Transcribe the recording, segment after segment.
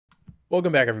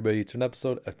Welcome back, everybody, to an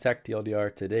episode of Tech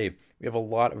TLDR. Today, we have a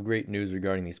lot of great news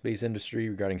regarding the space industry,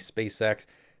 regarding SpaceX.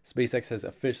 SpaceX has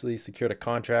officially secured a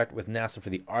contract with NASA for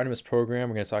the Artemis program.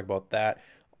 We're going to talk about that.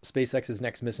 SpaceX's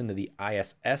next mission to the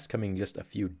ISS coming in just a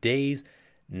few days.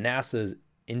 NASA's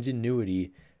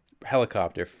Ingenuity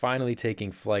helicopter finally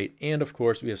taking flight. And of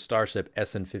course, we have Starship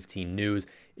SN15 news.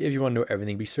 If you want to know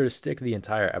everything, be sure to stick to the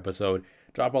entire episode.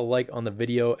 Drop a like on the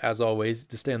video, as always,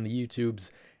 to stay on the YouTube's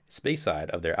space side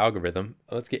of their algorithm.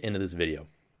 Let's get into this video.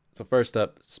 So first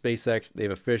up, SpaceX, they've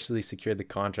officially secured the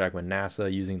contract with NASA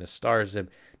using the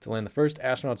Starship to land the first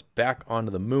astronauts back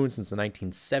onto the moon since the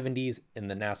 1970s in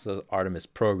the NASA's Artemis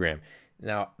program.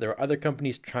 Now, there are other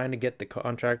companies trying to get the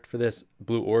contract for this.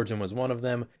 Blue Origin was one of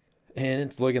them. And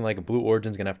it's looking like Blue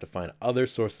Origin's going to have to find other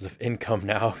sources of income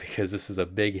now because this is a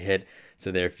big hit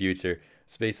to their future.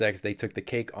 SpaceX, they took the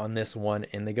cake on this one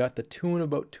and they got the tune of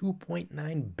about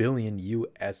 2.9 billion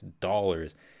US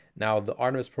dollars. Now, the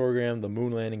Artemis program, the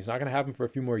moon landing, is not going to happen for a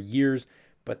few more years,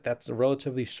 but that's a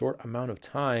relatively short amount of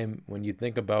time when you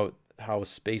think about how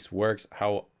space works,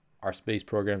 how our space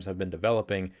programs have been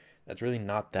developing. That's really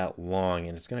not that long,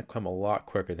 and it's going to come a lot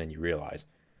quicker than you realize.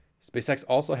 SpaceX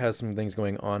also has some things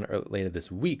going on later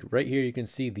this week. Right here, you can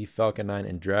see the Falcon 9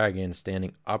 and Dragon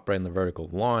standing upright in the vertical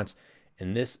launch.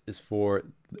 And this is for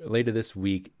later this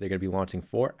week. They're going to be launching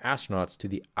 4 astronauts to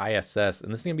the ISS.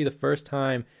 And this is going to be the first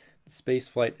time the space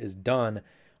flight is done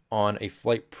on a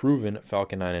flight-proven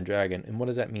Falcon 9 and Dragon. And what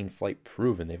does that mean,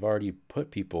 flight-proven? They've already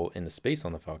put people into space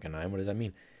on the Falcon 9. What does that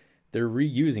mean? They're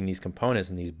reusing these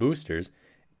components and these boosters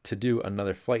to do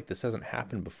another flight. This hasn't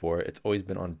happened before. It's always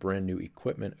been on brand new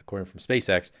equipment, according from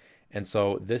SpaceX. And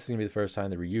so this is going to be the first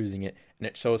time they're reusing it. And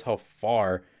it shows how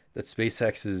far that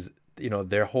SpaceX is,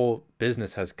 their whole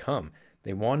business has come.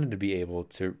 They wanted to be able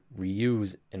to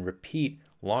reuse and repeat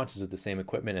launches with the same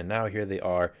equipment, and now here they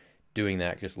are doing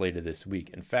that just later this week.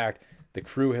 In fact, the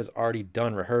crew has already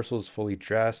done rehearsals, fully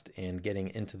dressed and getting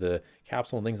into the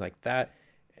capsule and things like that.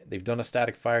 They've done a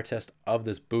static fire test of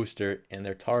this booster, and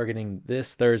they're targeting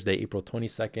this Thursday, April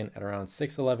 22nd at around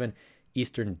 6:11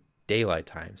 Eastern Daylight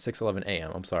Time, 6:11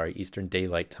 a.m. I'm sorry, Eastern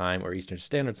Daylight Time or Eastern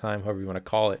Standard Time, however you want to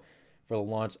call it, for the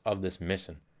launch of this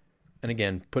mission. And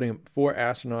again, putting 4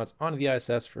 astronauts onto the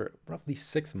ISS for roughly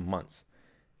 6 months.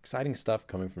 Exciting stuff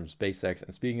coming from SpaceX.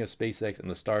 And speaking of SpaceX and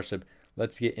the Starship,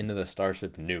 let's get into the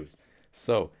Starship news.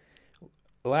 So,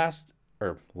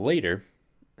 later,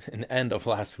 in the end of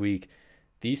last week,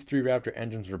 these 3 Raptor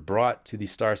engines were brought to the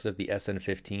Starship, the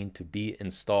SN15, to be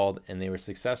installed, and they were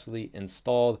successfully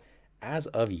installed as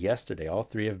of yesterday. All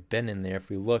 3 have been in there.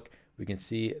 If we look, we can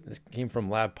see this came from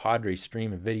Lab Padre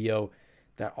stream and video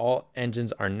that all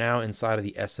engines are now inside of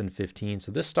the SN15.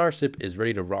 So this Starship is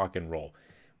ready to rock and roll.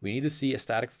 We need to see a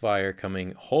static fire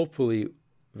coming hopefully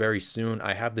very soon.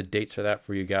 I have the dates for that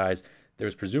for you guys.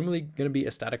 There's presumably going to be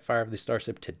a static fire of the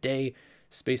Starship today.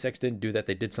 SpaceX didn't do that.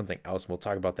 They did something else. We'll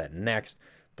talk about that next.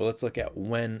 But let's look at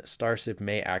when Starship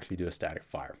may actually do a static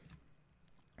fire.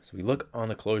 So we look on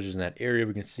the closures in that area.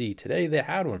 We can see today they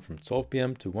had one from 12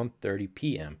 p.m. to 1:30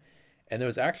 p.m. And there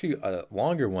was actually a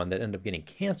longer one that ended up getting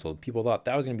canceled. People thought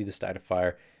that was going to be the static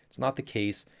fire. It's not the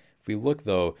case. If we look,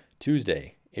 though,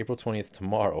 Tuesday, April 20th,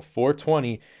 tomorrow,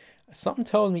 4:20, something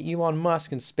tells me Elon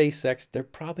Musk and SpaceX, they're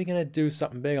probably going to do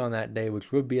something big on that day,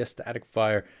 which would be a static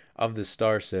fire of the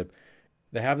Starship.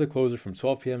 They have the closer from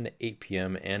 12 p.m. to 8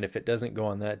 p.m. And if it doesn't go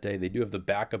on that day, they do have the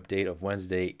backup date of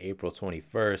Wednesday, April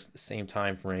 21st, the same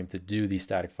time frame to do the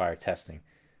static fire testing.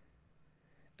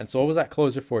 And so what was that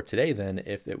closer for today then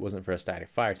if it wasn't for a static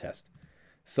fire test?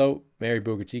 So Mary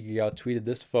Bogachikigal tweeted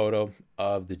this photo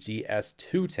of the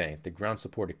GS2 tank, the Ground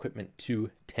Support Equipment 2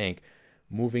 tank,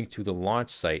 moving to the launch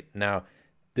site. Now,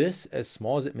 this, as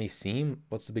small as it may seem,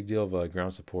 what's the big deal of a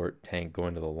ground support tank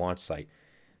going to the launch site?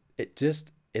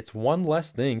 It's one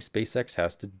less thing SpaceX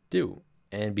has to do.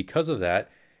 And because of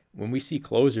that, when we see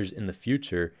closures in the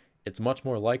future, it's much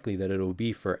more likely that it'll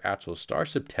be for actual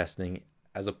Starship testing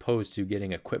as opposed to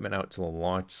getting equipment out to the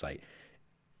launch site.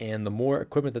 And the more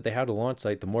equipment that they have to the launch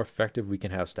site, the more effective we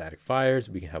can have static fires,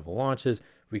 we can have launches,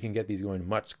 we can get these going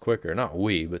much quicker. Not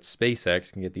we, but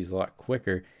SpaceX can get these a lot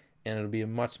quicker, and it'll be a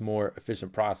much more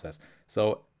efficient process.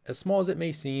 So as small as it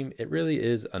may seem, it really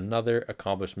is another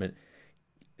accomplishment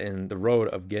in the road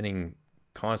of getting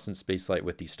constant spaceflight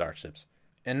with these Starships.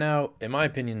 And now, in my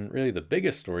opinion, really the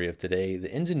biggest story of today,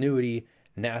 the Ingenuity,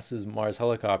 NASA's Mars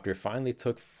helicopter, finally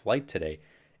took flight today.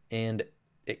 And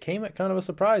it came at kind of a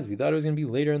surprise. We thought it was going to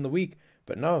be later in the week,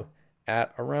 but no.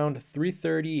 At around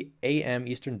 3:30 a.m.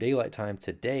 Eastern Daylight Time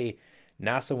today,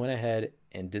 NASA went ahead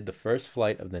and did the first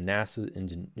flight of the NASA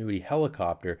Ingenuity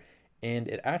helicopter, and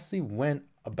it actually went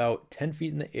about 10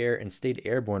 feet in the air and stayed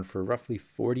airborne for roughly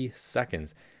 40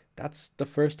 seconds. That's the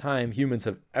first time humans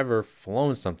have ever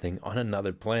flown something on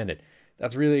another planet.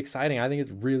 That's really exciting. I think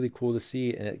it's really cool to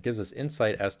see, and it gives us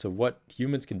insight as to what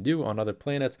humans can do on other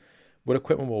planets, what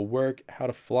equipment will work, how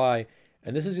to fly.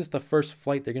 And this is just the first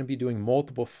flight. They're going to be doing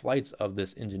multiple flights of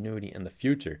this Ingenuity in the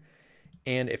future.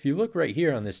 And if you look right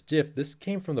here on this GIF, this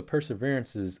came from the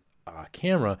Perseverance's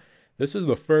camera. This was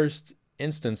the first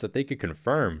instance that they could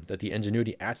confirm that the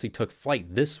Ingenuity actually took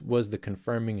flight. This was the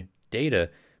confirming data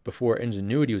before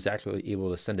Ingenuity was actually able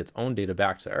to send its own data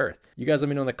back to Earth. You guys let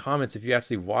me know in the comments if you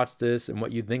actually watched this and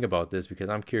what you think about this, because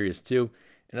I'm curious too.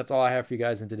 And that's all I have for you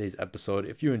guys in today's episode.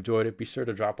 If you enjoyed it, be sure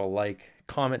to drop a like,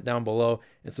 comment down below,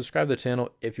 and subscribe to the channel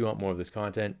if you want more of this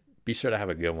content. Be sure to have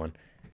a good one.